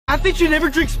Athletes should never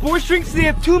drink sports drinks because they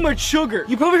have too much sugar.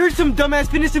 You probably heard some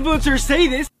dumbass fitness influencers say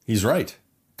this. He's right.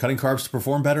 Cutting carbs to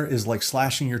perform better is like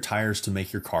slashing your tires to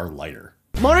make your car lighter.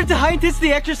 Moderate to high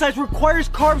intensity exercise requires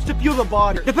carbs to fuel the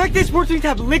body. The fact that sports drinks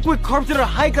have liquid carbs that are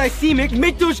high glycemic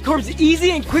make those carbs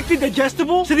easy and quickly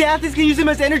digestible so the athletes can use them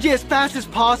as energy as fast as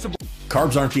possible.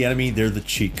 Carbs aren't the enemy, they're the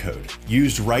cheat code.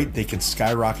 Used right, they can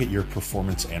skyrocket your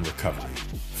performance and recovery.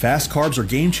 Fast carbs are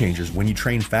game changers when you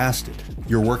train fasted,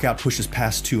 your workout pushes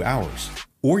past 2 hours,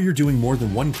 or you're doing more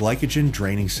than one glycogen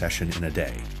draining session in a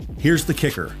day. Here's the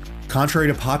kicker. Contrary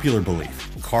to popular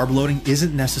belief, carb loading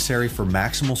isn't necessary for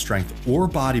maximal strength or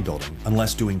bodybuilding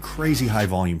unless doing crazy high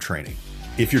volume training.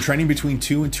 If you're training between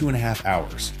 2 and 2.5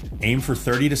 hours, aim for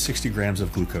 30 to 60 grams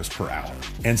of glucose per hour,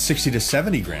 and 60 to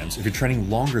 70 grams if you're training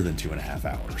longer than 2.5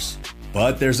 hours.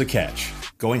 But there's a catch.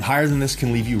 Going higher than this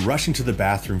can leave you rushing to the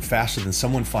bathroom faster than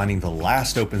someone finding the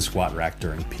last open squat rack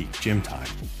during peak gym time.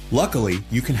 Luckily,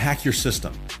 you can hack your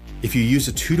system. If you use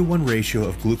a 2-to-1 ratio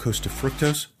of glucose to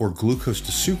fructose or glucose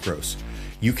to sucrose,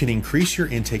 you can increase your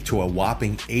intake to a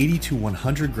whopping 80 to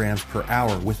 100 grams per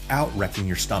hour without wrecking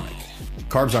your stomach.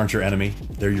 Carbs aren't your enemy,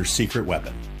 they're your secret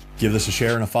weapon. Give this a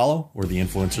share and a follow, or the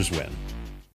influencers win.